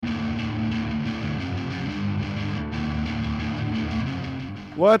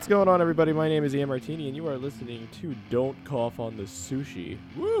What's going on, everybody? My name is Ian Martini, and you are listening to Don't Cough on the Sushi.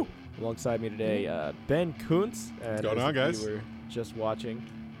 Woo! Alongside me today, Ben Kuntz. What's going on, guys? You were just watching.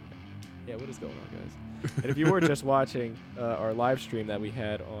 Yeah, what is going on, guys? And if you were just watching our live stream that we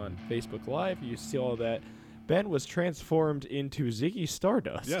had on Facebook Live, you saw that Ben was transformed into Ziggy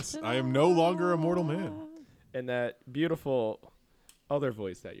Stardust. Yes, I am no longer a mortal man. And that beautiful other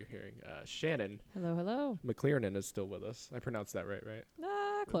voice that you're hearing, Shannon Hello. McClernan, is still with us. I pronounced that right?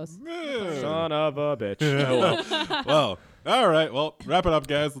 Close. Son of a bitch. Well, all right. Well, wrap it up,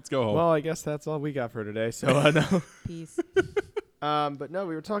 guys. Let's go home. Well, I guess that's all we got for today. So, no. Peace. But no,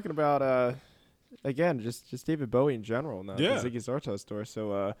 we were talking about, again, just David Bowie in general, and the Ziggy Stardust story.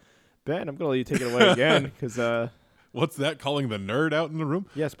 So, Ben, I'm going to let you take it away again, because... What's that, calling the nerd out in the room?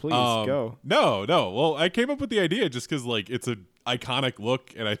 Yes, please, go. No. Well, I came up with the idea just because, like, it's an iconic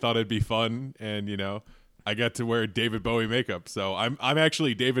look, and I thought it'd be fun, and, you know, I get to wear David Bowie makeup. So I'm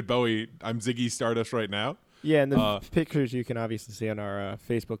actually David Bowie. I'm Ziggy Stardust right now. Yeah, and the pictures you can obviously see on our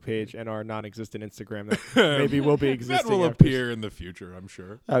Facebook page and our non-existent Instagram that maybe will be existing. That will appear in the future, I'm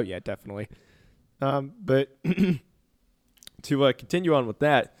sure. Oh, yeah, definitely. But to continue on with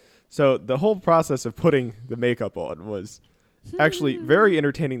that, so the whole process of putting the makeup on was actually very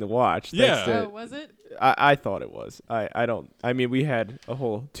entertaining to watch. Yeah. Was it? I thought it was. I mean, we had a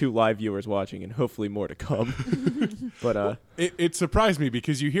whole 2 live viewers watching and hopefully more to come. But it surprised me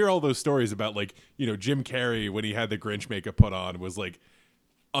because you hear all those stories about, like, you know, Jim Carrey when he had the Grinch makeup put on was like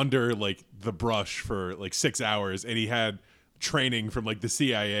under like the brush for like 6 hours, and he had training from like the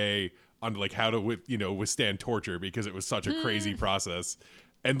CIA on like how to withstand torture because it was such a crazy process.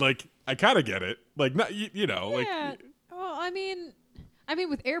 And like I kind of get it. Like not like Well, I mean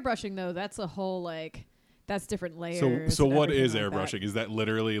with airbrushing though, that's a whole that's different layers. So what is like airbrushing? That. Is that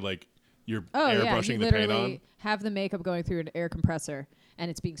literally like you're airbrushing airbrushing the paint on? Have the makeup going through an air compressor and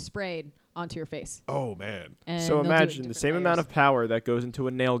it's being sprayed onto your face. Oh man. And so imagine the same amount of power that goes into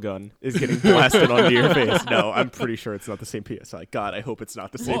a nail gun is getting blasted onto your face. No, I'm pretty sure it's not the same PSI. God, I hope it's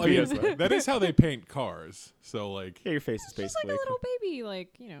not the same PSI. That is how they paint cars. So like yeah, your face is just basically like a little baby,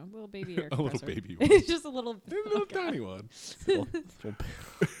 little baby air a compressor. little baby one. It's just a little tiny one.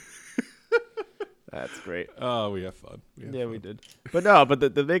 That's great. Oh, we have fun. We did. But no,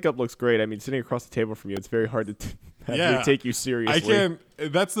 but the makeup looks great. I mean, sitting across the table from you, it's very hard to have me take you seriously. I can.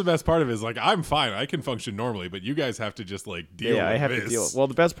 That's the best part of it is like I'm fine. I can function normally, but you guys have to just like deal with I have this. to deal. Well,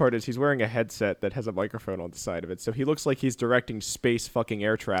 the best part is he's wearing a headset that has a microphone on the side of it, so he looks like he's directing space fucking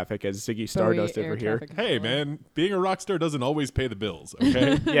air traffic as Ziggy Stardust over here. Hey, man, being a rock star doesn't always pay the bills,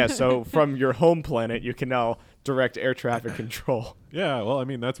 okay? Yeah, so from your home planet, you can now direct air traffic control. Yeah, well, I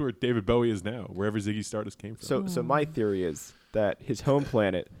mean, that's where David Bowie is now, wherever Ziggy Stardust came from. So my theory is that his home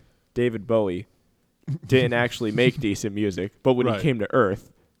planet, David Bowie, didn't actually make decent music, but when he came to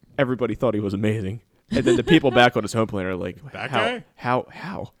Earth, everybody thought he was amazing. And then the people back on his home planet are like,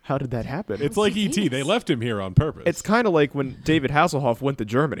 how did that happen? It's like E.T. They left him here on purpose. It's kind of like when David Hasselhoff went to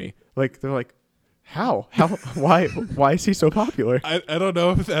Germany. Like, they're like, how, why is he so popular? I don't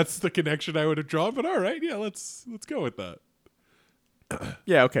know if that's the connection I would have drawn, but all right, yeah, let's go with that.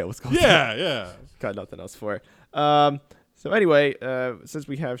 Yeah, okay, let's go. Yeah. Got nothing else for it. So anyway, since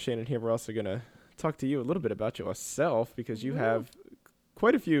we have Shannon here, we're also gonna talk to you a little bit about yourself because you have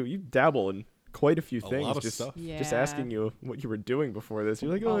quite a few. You dabble in quite a few things. Lot of stuff. Just asking you what you were doing before this.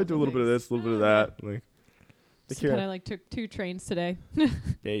 You're like, I do a little bit of this, a little bit of that. Like, kind of took 2 trains today. Yeah,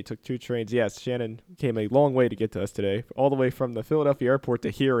 you took 2 trains. Yes, Shannon came a long way to get to us today, all the way from the Philadelphia airport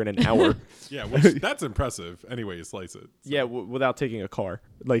to here in an hour. Yeah, which that's impressive. Anyway, you slice it. So. Yeah, without taking a car.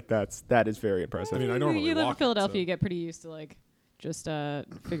 Like that is very impressive. I mean, I normally you live in Philadelphia, so. you get pretty used to just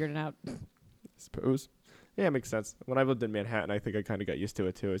figuring it out. I suppose. Yeah, it makes sense. When I lived in Manhattan, I think I kind of got used to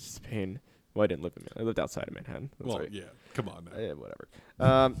it too. It's just a pain. Well, I didn't live in Manhattan. I lived outside of Manhattan. That's right. Yeah. Come on, man. Yeah, whatever.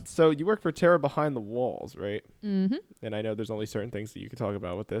 So you work for Terror Behind the Walls, right? Mm-hmm. And I know there's only certain things that you can talk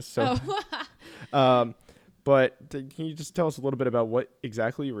about with this. So, but can you just tell us a little bit about what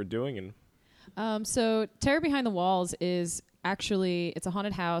exactly you were doing? And so Terror Behind the Walls is actually it's a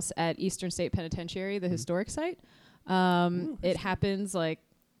haunted house at Eastern State Penitentiary, the historic site. It happens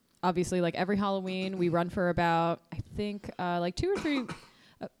obviously every Halloween. We run for about I think 2 or 3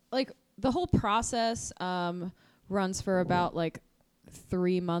 the whole process runs for about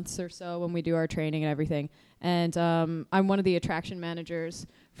 3 months or so when we do our training and everything. And I'm one of the attraction managers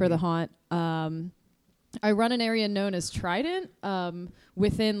for the haunt. I run an area known as Trident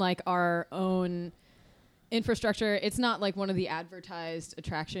within our own infrastructure. It's not one of the advertised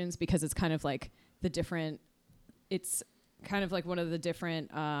attractions because it's kind of the different. It's kind of one of the different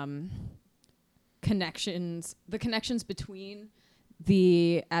connections. The connections between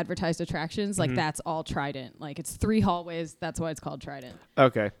the advertised attractions, like that's all Trident. Like it's 3 hallways. That's why it's called Trident.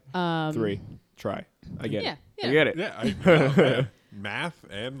 Okay. 3. Try. I get it. Yeah. I get it. Yeah. Math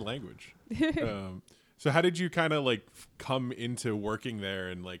and language. So how did you kind of like come into working there,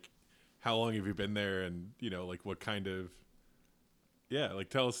 and like how long have you been there, and like what kind of like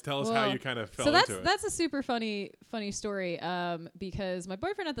tell us how you kind of fell into it. That's a super funny story because my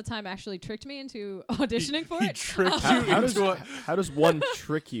boyfriend at the time actually tricked me into auditioning for it. Tricked you how does one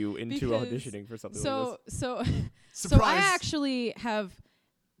trick you into auditioning for something like this? So I actually have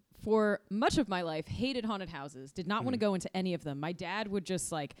for much of my life hated haunted houses, did not want to go into any of them. My dad would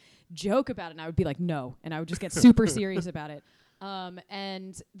just like joke about it and I would be like no, and I would just get super serious about it.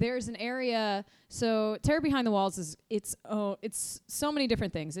 And there's an area, so Terror Behind the Walls is it's so many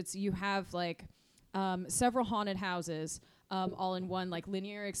different things. You have like several haunted houses all in one like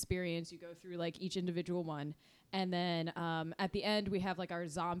linear experience. You go through like each individual one, and then at the end we have like our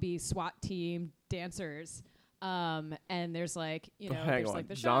zombie SWAT team dancers. And there's like hang there's on. like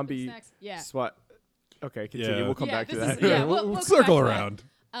the Zombie snacks. Yeah. SWAT. Okay, continue. Yeah. We'll come back to that. We'll circle around.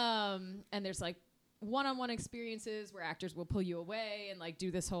 And there's like one-on-one experiences where actors will pull you away and like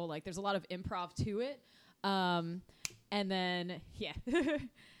do this whole like there's a lot of improv to it. And then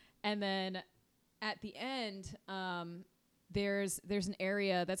and then at the end there's an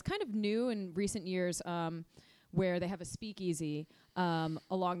area that's kind of new in recent years where they have a speakeasy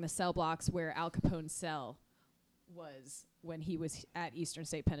along the cell blocks where Al Capone's cell was when he was at Eastern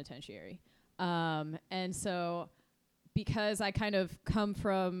State Penitentiary. And so because I kind of come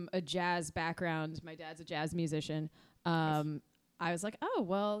from a jazz background, my dad's a jazz musician, I was like, oh,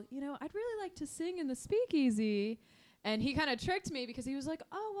 well, I'd really like to sing in the speakeasy. And he kind of tricked me because he was like,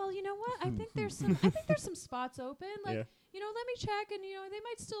 oh, well, you know what? I think there's some spots open. Like, let me check. And, they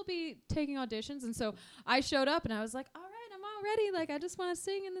might still be taking auditions. And so I showed up and I was like, all right, I'm all ready. Like, I just want to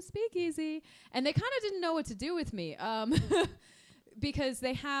sing in the speakeasy. And they kind of didn't know what to do with me because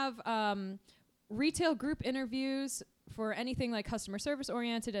they have retail group interviews for anything like customer service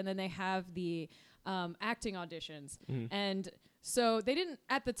oriented. And then they have the acting auditions. And so they didn't,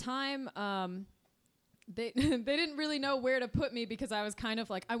 at the time, they didn't really know where to put me because I was kind of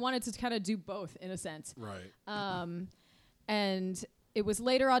like, I wanted to kind of do both in a sense. Right. And it was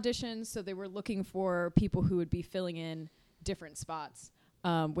later auditions, so they were looking for people who would be filling in different spots,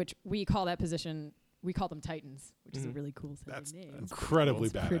 which we call that position, we call them Titans, which is a really cool name. Incredibly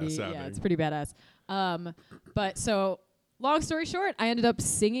badass sounding. Yeah, it's pretty badass. But so long story short, I ended up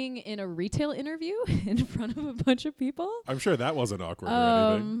singing in a retail interview in front of a bunch of people. I'm sure that wasn't awkward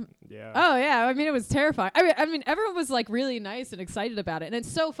or anything. Yeah. Oh yeah, I mean it was terrifying. I mean everyone was like really nice and excited about it, and it's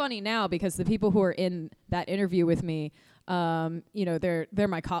so funny now because the people who are in that interview with me, they're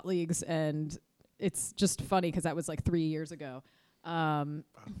my colleagues, and it's just funny because that was like 3 years ago, and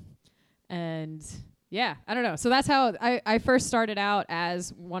yeah, I don't know. So that's how I first started out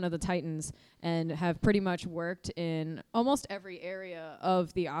as one of the Titans, and have pretty much worked in almost every area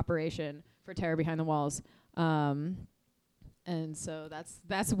of the operation for Terror Behind the Walls. And so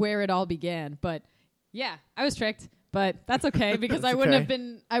that's where it all began. But yeah, I was tricked, but that's okay because I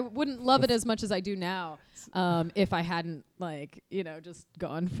wouldn't love it as much as I do now if I hadn't just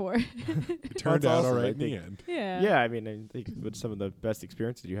gone for it. It turned out all right in the end. Yeah. Yeah, I mean, I think with some of the best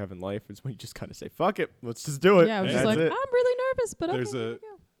experiences you have in life is when you just kind of say, fuck it, let's just do it. Yeah, I was just like, it. I'm really nervous, but okay.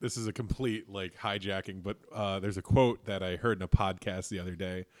 This is a complete hijacking, but there's a quote that I heard in a podcast the other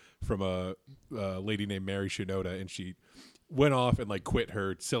day from a lady named Mary Shinoda, and she went off and quit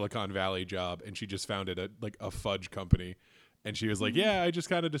her Silicon Valley job, and she just founded a fudge company, and she was like, yeah, I just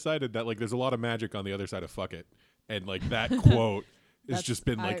kind of decided that there's a lot of magic on the other side of fuck it, and that quote has just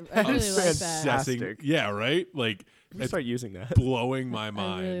been I really like fantastic. Yeah, right. We start using that. Blowing my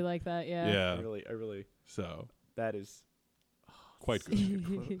mind. I really like that. Yeah. Yeah. I really. So that is quite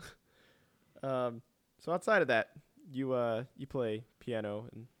good. So outside of that, you play piano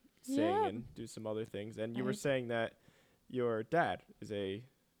and sing and do some other things, and you were saying that your dad is a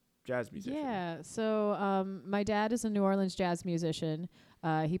jazz musician. Yeah. So my dad is a New Orleans jazz musician.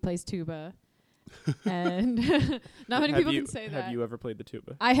 He plays tuba. And not many people can say that. Have you ever played the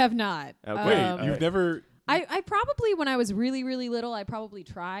tuba? I have not. Okay. Wait, you've never... I probably, when I was really, really little, I probably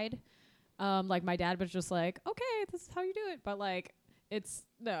tried. My dad was just like, okay, this is how you do it. But it's,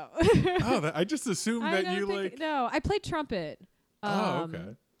 no. I just assumed that you No, I played trumpet.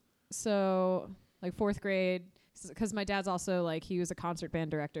 Okay. So, fourth grade, because my dad's also, he was a concert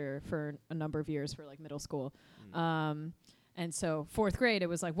band director for a number of years for, middle school. And so fourth grade, it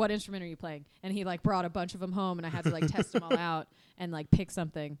was what instrument are you playing? And he brought a bunch of them home, and I had to test them all out and pick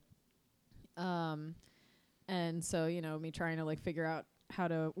something. And And so, me trying to like figure out how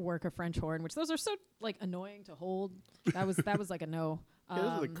to work a French horn, which those are so like annoying to hold. That was like a no. Yeah,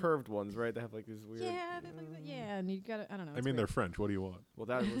 those are the curved ones, right? They have like these weird. Yeah, they're like that. Yeah, and you gotta. I don't know. I mean, they're French. What do you want? Well,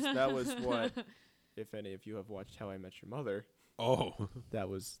 that was what, if any of you have watched How I Met Your Mother. Oh, that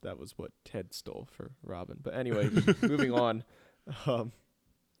was what Ted stole for Robin. But anyway, moving on. So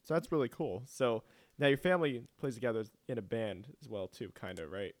that's really cool. So now your family plays together in a band as well too, kind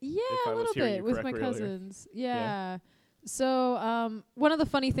of, right? Yeah, if a little bit with my cousins. Yeah. So one of the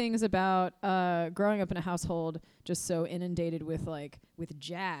funny things about growing up in a household just so inundated with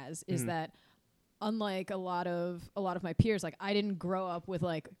jazz is that unlike a lot of my peers, like I didn't grow up with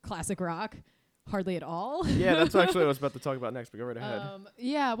like classic rock hardly at all. Yeah, that's actually what I was about to talk about next, but go right ahead.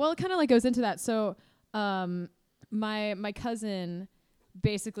 Yeah, well, it kind of like goes into that. So my cousin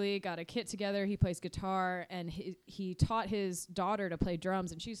basically got a kit together. He plays guitar, and he taught his daughter to play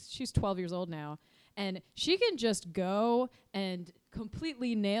drums, and she's 12 years old now. And she can just go and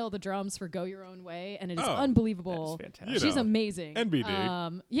completely nail the drums for Go Your Own Way, and it is unbelievable. That's fantastic. She's amazing.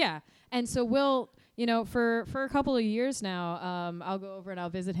 NBD. Yeah. And so we'll, for a couple of years now, I'll go over and I'll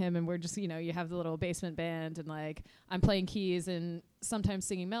visit him, and we're just, you have the little basement band, and like I'm playing keys and sometimes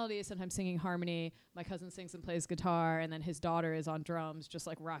singing melodies, sometimes singing harmony. My cousin sings and plays guitar, and then his daughter is on drums, just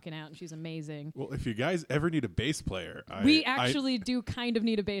like rocking out, and she's amazing. Well, if you guys ever need a bass player, we actually do kind of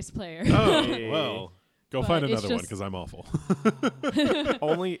need a bass player. Oh, well, go But find it's another one just- because I'm awful.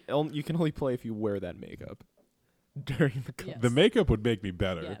 You can only play if you wear that makeup during the Yes. The makeup would make me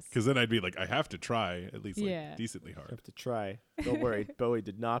better Yes. because then I'd be like, I have to try at least Yeah. decently You hard. have to try. Don't worry, Bowie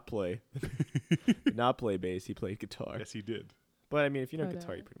did not play bass. He played guitar. Yes, he did. But I mean, if you know But,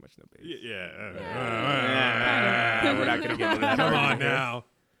 guitar, you pretty much know bass. Yeah. We're not gonna get into that. Come on argument here. now.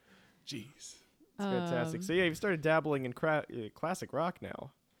 Jeez. It's fantastic. So yeah, you've started dabbling in classic rock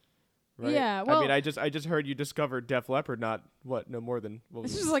now. Right? Yeah, well- I mean, I just heard you discovered Def Leppard no more than what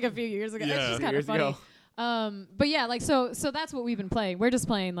This was was like a few years ago. Yeah. It's just a few kind of years funny. ago. But yeah, like so that's what we've been playing. We're just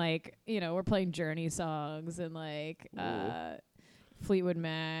playing like, we're playing Journey songs and like Fleetwood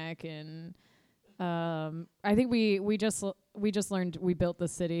Mac, and I think we just learned We Built the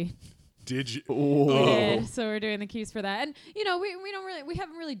City. Did you? Ooh. We Oh. did, so we're doing the keys for that. And we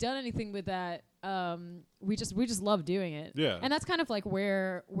haven't really done anything with that. We just love doing it. Yeah. And that's kind of like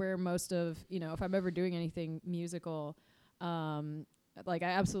where most of, if I'm ever doing anything musical, like I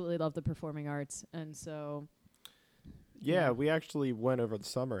absolutely love the performing arts. And so Yeah, we actually went over the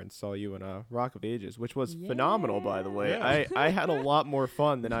summer and saw you in Rock of Ages, which was phenomenal, by the way. Yeah. I had a lot more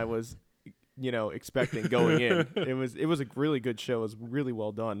fun than I was, expecting going in. It was a really good show. It was really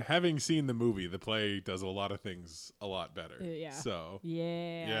well done. Having seen the movie, the play does a lot of things a lot better. Yeah. So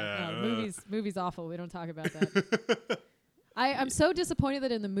Yeah. No, movie's awful. We don't talk about that. I'm so disappointed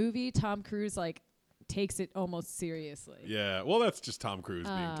that in the movie Tom Cruise like takes it almost seriously. yeah. Well, that's just Tom Cruise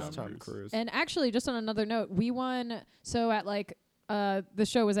being Tom Tom Cruise. Cruise. And actually, just on another note, we won. So at like the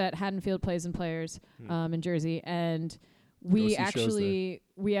show was at Haddonfield Plays and Players in Jersey, and we Go see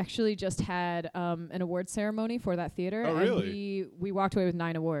shows actually just had an award ceremony for that theater. Oh, and really? we walked away with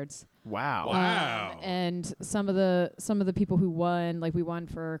 9 awards. Wow. Wow. And some of the people who won, like we won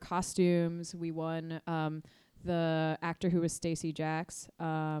for costumes. We won the actor who was Stacey Jacks,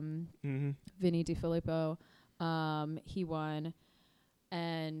 Vinny DiFilippo. He won,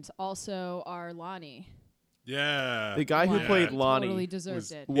 and also our Lonnie. Yeah. The guy who won. played He Lonnie totally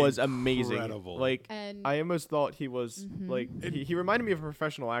deserved it. was amazing. Incredible. Like, And I almost thought he was like And- he reminded me of a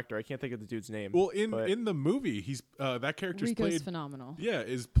professional actor. I can't think of the dude's name. Well, but- in the movie, he's that character's Rico's played. phenomenal. Yeah,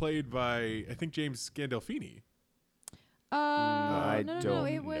 is played by I think James Gandolfini. I No. don't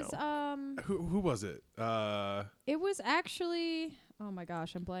It was Who was it? it was actually. Oh my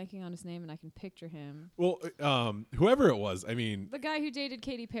gosh, I'm blanking on his name, and I can picture him. Well, whoever it was. I mean, The guy who dated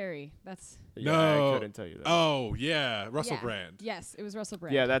Katy Perry. That's yeah, no. I couldn't tell you that. Oh yeah, Russell yeah. Brand. Yes, it was Russell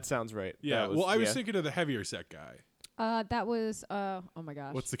Brand. Yeah, that sounds right. Yeah. That Well, I was yeah. thinking of the heavier set guy. That was. Oh my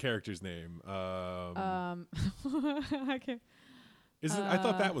gosh. What's the character's name? I can't. Is it? I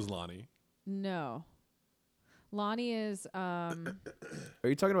thought that was Lonnie. No. Lonnie is. Are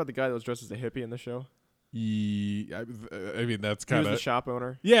you talking about the guy that was dressed as a hippie in the show? I mean, that's He was kind the of. shop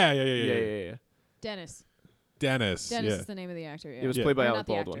owner. Yeah. Yeah. Dennis. Dennis. Dennis Yeah. is the name of the actor. Yeah. It was Yeah. played by Or Alec not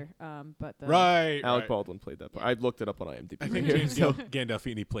the Baldwin. actor, but the Right. Alec right. Baldwin played that part. Yeah. I looked it up on IMDb. I think James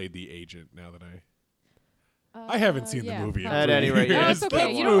Gandolfini played the agent. Now that I haven't seen the movie. in At 3 any rate, years. yeah. No, it's okay.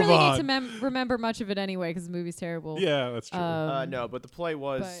 Let's You don't move really on. need to remember much of it anyway because the movie's terrible. Yeah, that's true. No, but the play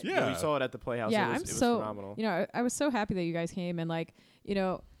was. But- Yeah. We saw it at the Playhouse. Yeah, it was, I'm it was so phenomenal. I was so happy that you guys came, and like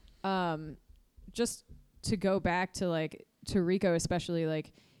just to go back to like to Rico especially,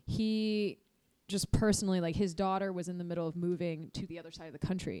 like he just personally, like his daughter was in the middle of moving to the other side of the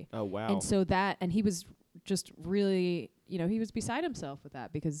country. Oh, wow. And so and he was just really, he was beside himself with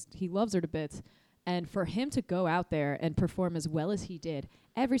that because he loves her to bits. And for him to go out there and perform as well as he did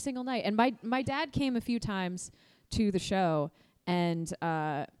every single night. And my dad came a few times to the show and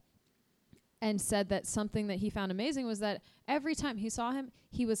said that something that he found amazing was that every time he saw him,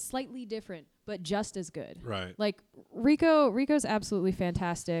 he was slightly different, but just as good. Right. Like Rico's absolutely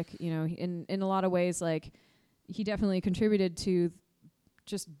fantastic. In a lot of ways, like he definitely contributed to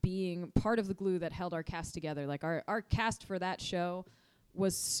just being part of the glue that held our cast together. Like our cast for that show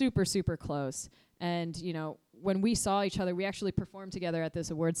was super, super close. And, when we saw each other, we actually performed together at this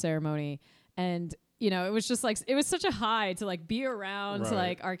award ceremony. And, it was just like, it was such a high to like be around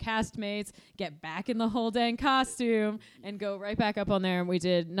like our castmates, get back in the whole dang costume and go right back up on there. And we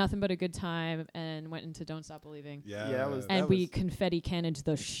did nothing but a good time and went into Don't Stop Believing. Yeah. We confetti cannoned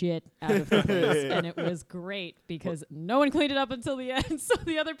the shit out of the place. And it was great because no one cleaned it up until the end. So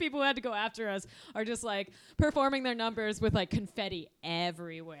the other people who had to go after us are just like performing their numbers with like confetti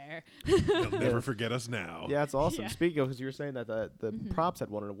everywhere. They'll never forget us now. Yeah, it's awesome. Yeah. Speaking of, because you were saying that the props had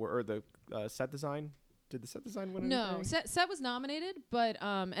won an award, or the set design. Did the set design win No, anything? set was nominated, but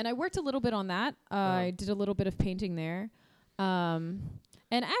and I worked a little bit on that. I did a little bit of painting there. And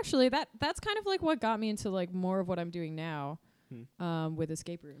actually that's kind of like what got me into like more of what I'm doing now with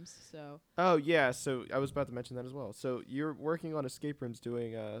escape rooms. So Oh yeah, so I was about to mention that as well. So you're working on escape rooms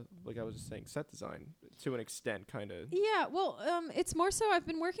doing like I was just saying, set design to an extent, kind of. yeah, well, it's more so I've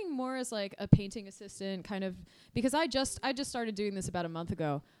been working more as like a painting assistant, kind of, because I just started doing this about a month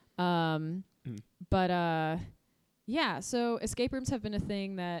ago. But yeah, so escape rooms have been a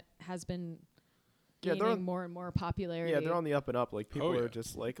thing that has been gaining more and more popularity. Yeah, they're on the up and up. Like people are yeah.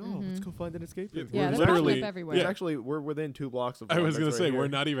 just like, let's go find an escape room. Yeah, We're they're popping literally up everywhere. It's actually, we're within 2 blocks of one. I was That's gonna say right we're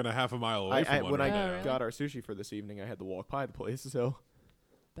here. not even a half a mile away from one. When right I now. got our sushi for this evening, I had to walk by the place. So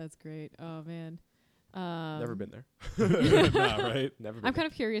That's great. Oh man. never been there. Nah, right? Never. Been I'm kind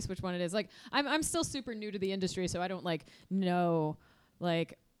of curious which one it is. Like I'm still super new to the industry, so I don't like know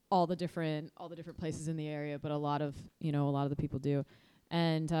like all the different places in the area, but a lot of the people do.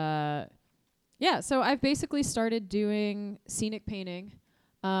 And yeah, so I've basically started doing scenic painting.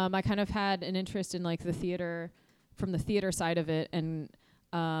 I kind of had an interest in like the theater, from the theater side of it, and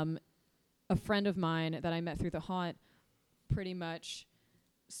a friend of mine that I met through the haunt pretty much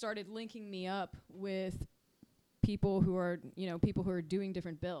started linking me up with people who are doing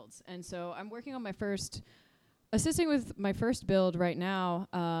different builds. And so I'm working on assisting with my first build right now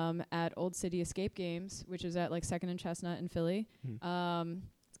at Old City Escape Games, which is at like 2nd and Chestnut in Philly. It's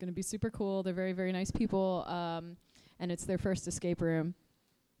going to be super cool. They're very, very nice people. And it's their first escape room.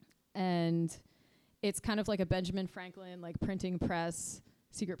 And it's kind of like a Benjamin Franklin, like printing press,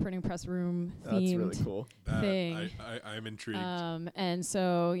 secret printing press room themed. That's really cool. Thing. I'm intrigued. And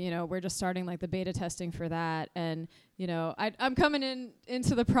so, we're just starting like the beta testing for that. And, I'm coming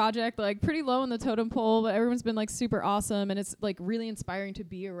into the project like pretty low in the totem pole, but everyone's been like super awesome. And it's like really inspiring to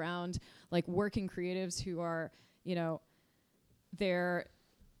be around like working creatives who are, they're,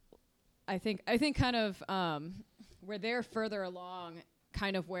 I think kind of where they're further along,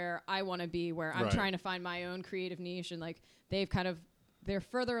 kind of where I want to be, where I'm trying to find my own creative niche, and like they're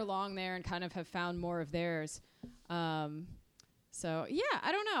further along there and kind of have found more of theirs. So yeah,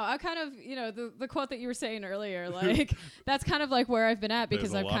 I don't know. I kind of, the quote that you were saying earlier, like that's kind of like where I've been at,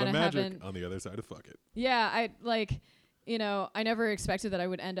 because There's I've a lot kind of of magic haven't. on the other side of fuck it. Yeah, I like, I never expected that I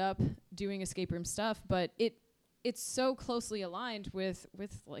would end up doing escape room stuff, but it's so closely aligned with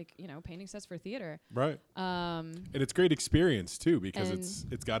like, painting sets for theater. Right. And it's great experience too, because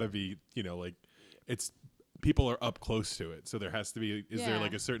it's got to be, like it's people are up close to it. So there has to be, is there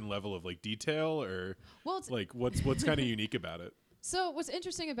like a certain level of like detail, or like what's kind of unique about it? So what's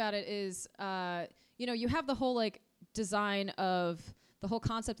interesting about it is, you have the whole like design of the whole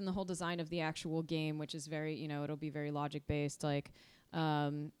concept and the whole design of the actual game, which is very, it'll be very logic based. Like,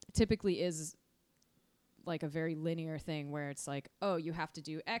 typically is like a very linear thing where it's like, oh, you have to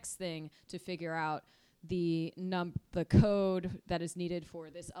do X thing to figure out the code that is needed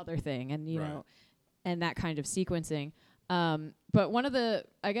for this other thing, and know, and that kind of sequencing. But one of the,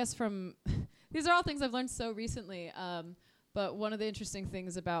 I guess from these are all things I've learned so recently. But one of the interesting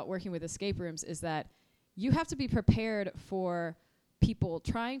things about working with escape rooms is that you have to be prepared for people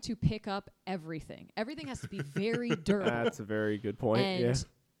trying to pick up everything. Everything has to be very durable. That's a very good point. And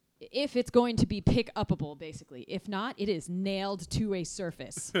if it's going to be pick-upable, basically. If not, it is nailed to a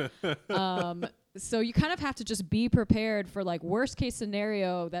surface. So you kind of have to just be prepared for like worst case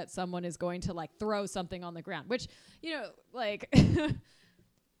scenario that someone is going to like throw something on the ground, which, like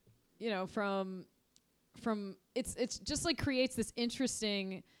from it's just like creates this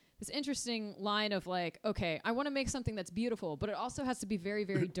interesting line of like, okay, I want to make something that's beautiful, but it also has to be very,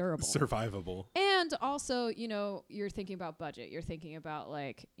 very durable, survivable, and also you're thinking about budget, you're thinking about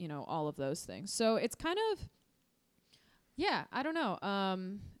like all of those things. So it's kind of, yeah, I don't know.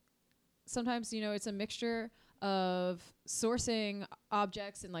 Sometimes it's a mixture of sourcing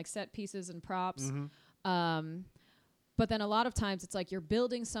objects and like set pieces and props. But then a lot of times it's like you're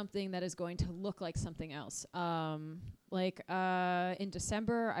building something that is going to look like something else. In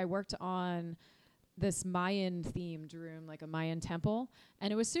December, I worked on this Mayan themed room, like a Mayan temple.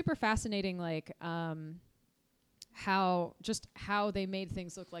 And it was super fascinating, like how they made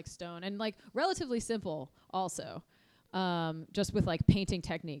things look like stone, and like relatively simple also. Just with like painting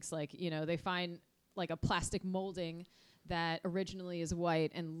techniques, like, they find like a plastic molding that originally is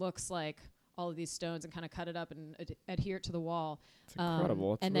white and looks like all of these stones, and kind of cut it up and adhere it to the wall. It's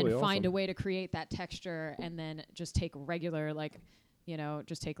incredible. It's and really then find awesome. a way to create that texture, and then just take regular, like,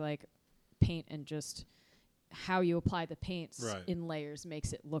 just take like paint, and just how you apply the paints in layers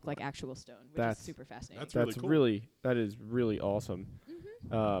makes it look like actual stone, which is super fascinating. That's really cool. That is really awesome.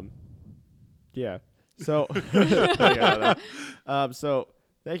 Yeah. So, so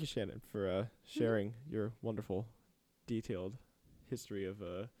thank you, Shannon, for sharing your wonderful, detailed history of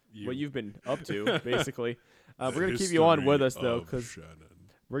what you've been up to, basically. We're going to keep you on with us, though, because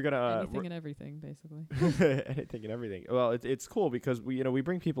we're going to... anything and everything, basically. Anything and everything. Well, it's cool because we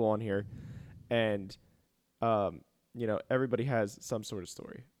bring people on here, and, everybody has some sort of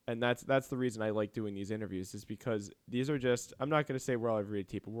story. And that's the reason I like doing these interviews, is because these are just... I'm not going to say we're all everyday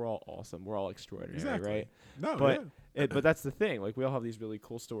people. We're all awesome. We're all extraordinary, right? No, but but that's the thing. Like, we all have these really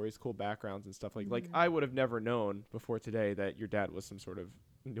cool stories, cool backgrounds and stuff. Like I would have never known before today that your dad was some sort of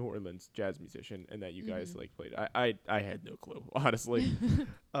New Orleans jazz musician, and that you guys like played. I had no clue, honestly.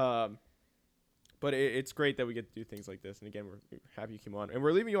 But it's great that we get to do things like this. And again, we're happy you came on, and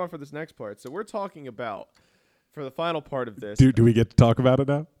we're leaving you on for this next part. So we're talking about, for the final part of this. Do we get to talk about it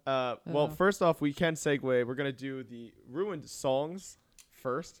now? Well, first off, we can segue. We're gonna do the ruined songs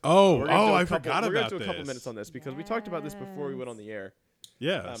first. I forgot about this. We're gonna do a couple minutes on this because we talked about this before we went on the air.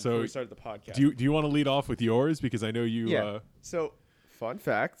 Yeah. Before we started the podcast. Do you want to lead off with yours, because I know you? Yeah. So, fun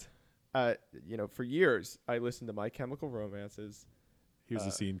fact, for years I listened to My Chemical Romance's. He was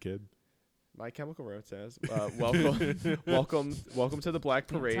a scene kid. My Chemical Romance. Welcome to the Black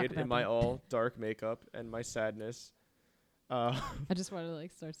Parade in my all dark makeup and my sadness. I just want to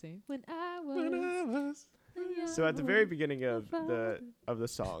like start singing when I was. So at the very beginning of the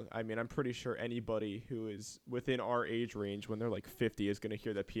song, I mean, I'm pretty sure anybody who is within our age range when they're like 50 is going to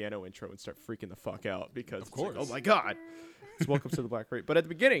hear that piano intro and start freaking the fuck out, because of course, it's like, oh my god, it's Welcome to the Black Parade. But at the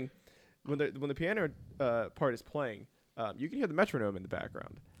beginning, when the piano part is playing, you can hear the metronome in the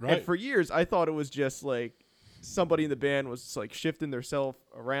background. Right. And for years, I thought it was just like somebody in the band was like shifting themselves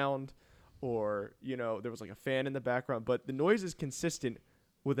around, or there was like a fan in the background. But the noise is consistent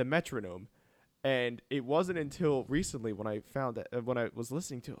with a metronome. And it wasn't until recently when I found that, when I was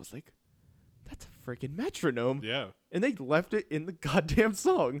listening to it, I was like, that's a freaking metronome. Yeah. And they left it in the goddamn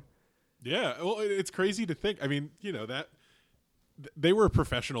song. Yeah. Well, it's crazy to think. I mean, that they were a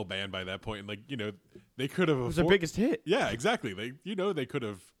professional band by that point. And, like, they could have... It was their biggest hit. Yeah, exactly. They could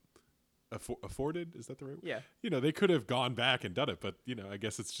have afforded. Is that the right word? Yeah. They could have gone back and done it. But, I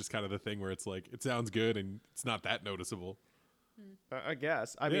guess it's just kind of the thing where it's like, it sounds good and it's not that noticeable. I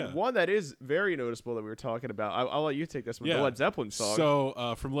guess. I mean, one that is very noticeable that we were talking about. I'll let you take this one. The Led Zeppelin song.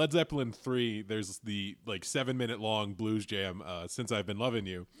 So from Led Zeppelin 3, there's the 7-minute long blues jam, Since I've Been Loving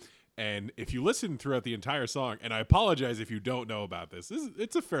You. And if you listen throughout the entire song, and I apologize if you don't know about this,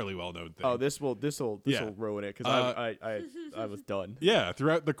 it's a fairly well known thing. Oh, this will ruin it, because I was done. Yeah,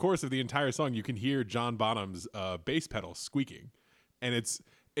 throughout the course of the entire song, you can hear John Bonham's bass pedal squeaking, and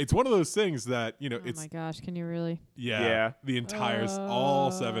it's one of those things that, it's... Oh my gosh, can you really? Yeah. The entire,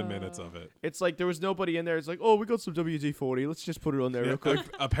 all 7 minutes of it. It's like there was nobody in there. It's like, oh, we got some WD-40. Let's just put it on there real quick.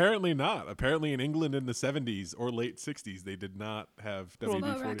 Apparently not. Apparently in England in the 70s or late 60s, they did not have WD-40.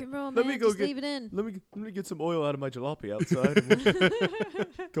 Oh, rock and roll, man. Let me go just leave it in. Let me get some oil out of my jalopy outside.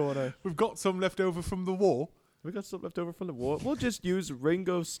 And go on. We've got some left over from the war. We got some left over from the war. We'll just use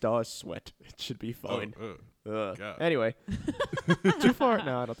Ringo Starr sweat. It should be fine. Anyway. Too far?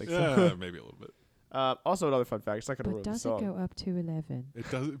 No, I don't think so. Yeah, maybe a little bit. Also, another fun fact. It's not going to ruin the song. Does it go up to 11?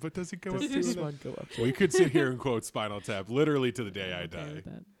 It does. But does it go up Does to this 11? one go up to We could sit here and quote Spinal Tap literally to the day I die.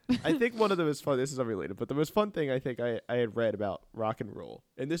 I think one of the most fun, this is unrelated, but the most fun thing I think I had read about rock and roll,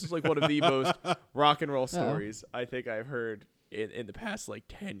 and this is like one of the most rock and roll stories I think I've heard in the past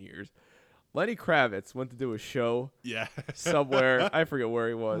 10 years. Lenny Kravitz went to do a show Yeah. somewhere. I forget where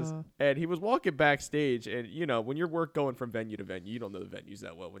he was. And he was walking backstage. And, when you're going from venue to venue, you don't know the venues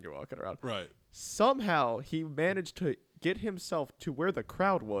that well when you're walking around. Right. Somehow he managed to get himself to where the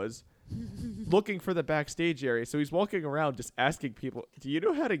crowd was looking for the backstage area. So he's walking around just asking people, do you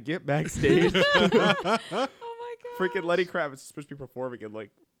know how to get backstage? Oh my god. Freaking Lenny Kravitz is supposed to be performing in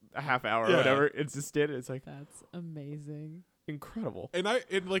like a half hour or whatever. It's just standing. It's like, that's amazing. Incredible. And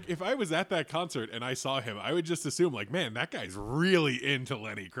if I was at that concert and I saw him, I would just assume like, man, that guy's really into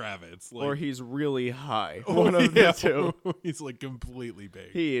Lenny Kravitz. Like, or he's really high. One of the two. He's like completely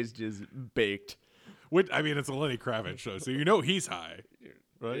baked. He is just baked. It's a Lenny Kravitz show, so he's high.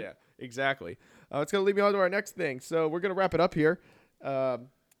 Right? Yeah, exactly. It's going to lead me on to our next thing. So we're going to wrap it up here.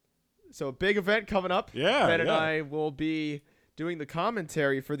 So a big event coming up. Yeah. Ben and I will be doing the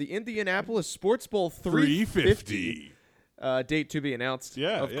commentary for the Indianapolis Sports Bowl 350. Date to be announced.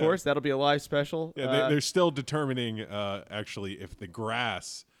 Yeah, of course. That'll be a live special. Yeah, they're still determining, actually, if the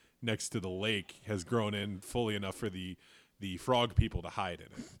grass next to the lake has grown in fully enough for the frog people to hide in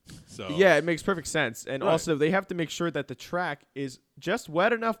it. So yeah, it makes perfect sense. And Right. also, they have to make sure that the track is just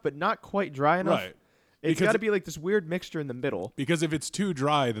wet enough but not quite dry enough. Right. It's got to be like this weird mixture in the middle. Because if it's too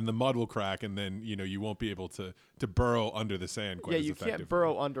dry, then the mud will crack, and then you won't be able to burrow under the sand quite as you effectively. can't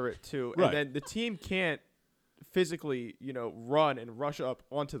burrow under it too. Right. And then the team can't physically, run and rush up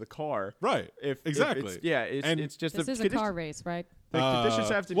onto the car. Right. Exactly. It's just This is a car race, right? The conditions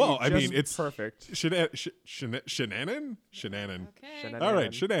have to be it's perfect. Shannon? Okay. All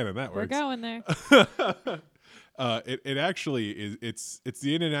right, Shannon, that We're works. going there. It actually is. It's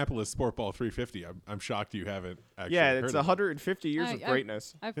the Indianapolis Sport Ball 350. I'm shocked you haven't actually. Yeah, heard it's of it. 150 years of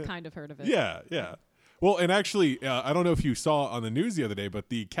greatness. I've kind of heard of it. Yeah. Well, and actually, I don't know if you saw on the news the other day, but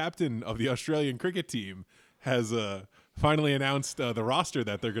the captain of the Australian cricket team has finally announced the roster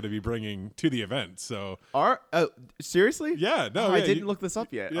that they're going to be bringing to the event. So, seriously? Yeah, no, I didn't look this up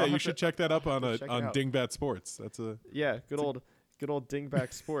yet. Yeah, you should check that up on check it out. Dingbat Sports. That's a good old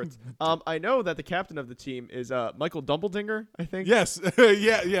Dingback Sports. I know that the captain of the team is Michael Dumbledore, I think. Yes,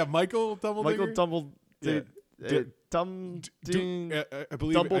 yeah, Michael Dumbledore. Michael Dumbledore. Yeah. I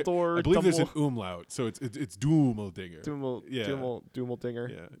believe Dumbledore. I believe there's an umlaut, so it's Dumeldinger.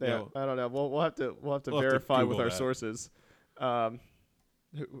 Dumeldinger. Yeah. I don't know. We'll have to We'll have to verify with Google our that. sources,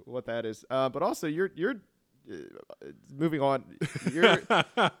 what that is. But also, you're moving on.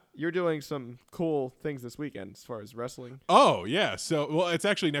 You're doing some cool things this weekend as far as wrestling. Oh yeah, so it's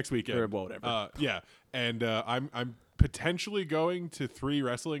actually next weekend. Or whatever. Yeah, and I'm potentially going to 3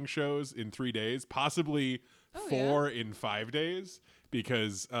 wrestling shows in 3 days, possibly 4 in 5 days,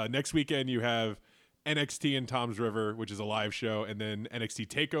 because next weekend you have NXT in Tom's River, which is a live show, and then NXT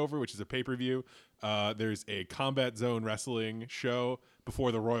TakeOver, which is a pay-per-view. There's a Combat Zone wrestling show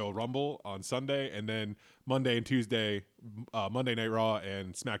before the Royal Rumble on Sunday, and then Monday and Tuesday, Monday Night Raw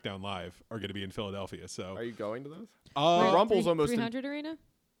and SmackDown Live are going to be in Philadelphia. So, are you going to those? The Rumble's almost 300 arena.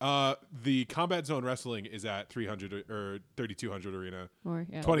 The Combat Zone Wrestling is at 300 or 3200 arena, Or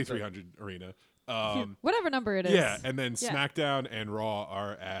 2300 arena. Whatever number it is. Yeah, and then SmackDown and Raw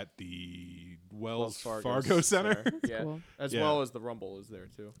are at the Wells Fargo Center. Yeah, cool. as well as the Rumble is there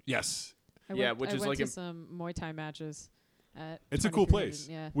too. Yes. I Yeah, went, which I is went like to a- some Muay Thai matches. It's a cool 2300, place.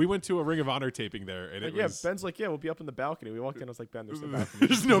 Yeah. We went to a Ring of Honor taping there, and it was Ben's like, we'll be up in the balcony. We walked in, I was like, Ben, there's no balcony.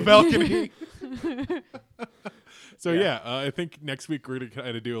 there's no balcony. So Yeah. I think next week we're gonna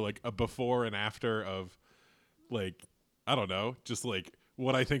kind of do like a before and after of, like, I don't know, just like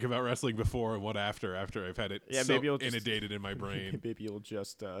what I think about wrestling before and what after I've had it maybe you'll inundated in my brain. Maybe you'll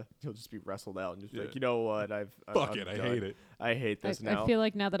just be wrestled out and just be like, you know what? Fuck I'm it, I done. hate it. I hate this now. I feel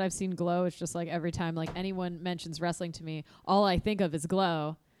like now that I've seen Glow, it's just like every time like anyone mentions wrestling to me, all I think of is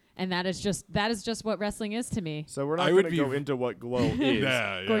Glow, and that is just what wrestling is to me. So we're not I going would to go be- into what Glow is.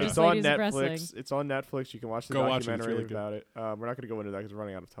 Yeah. Gorgeous It's on Ladies of Wrestling. Netflix. It's on Netflix. You can watch the Go watch it. It's documentary really good. about it. We're not going to go into that because we're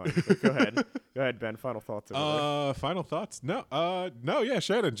running out of time. But go ahead. Go ahead, Ben. Final thoughts. Over Final thoughts? No. Yeah,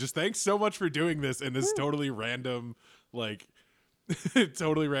 Shannon. Just thanks so much for doing this in this totally random, like,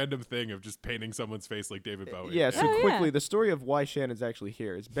 totally random thing of just painting someone's face like David Bowie. Yeah, so Oh, yeah. quickly, the story of why Shannon's actually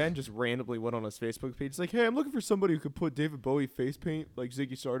here is Ben just randomly went on his Facebook page. He's like, hey, I'm looking for somebody who could put David Bowie face paint like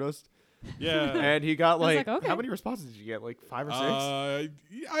Ziggy Stardust. Yeah. And he got was like, okay. how many responses did you get? Like 5 or 6?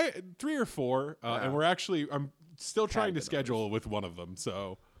 3 or 4. And I'm still trying to schedule with one of them.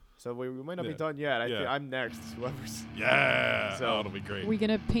 So We might not be Yeah. done yet. Yeah. I'm next. Whoever's. yeah, So- it'll be great. We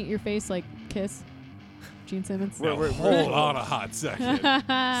gonna paint your face like Kiss, Gene Simmons? Now, hold on a hot second.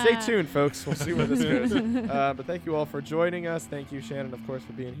 Stay tuned, folks. We'll see where this goes. But thank you all for joining us. Thank you, Shannon, of course,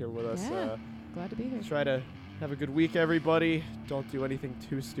 for being here with us. Yeah. Glad to be here. Try to Have a good week, everybody. Don't do anything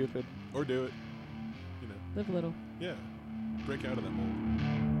too stupid. Or do it. You know. Live little. Yeah. Break out of that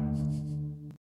mold.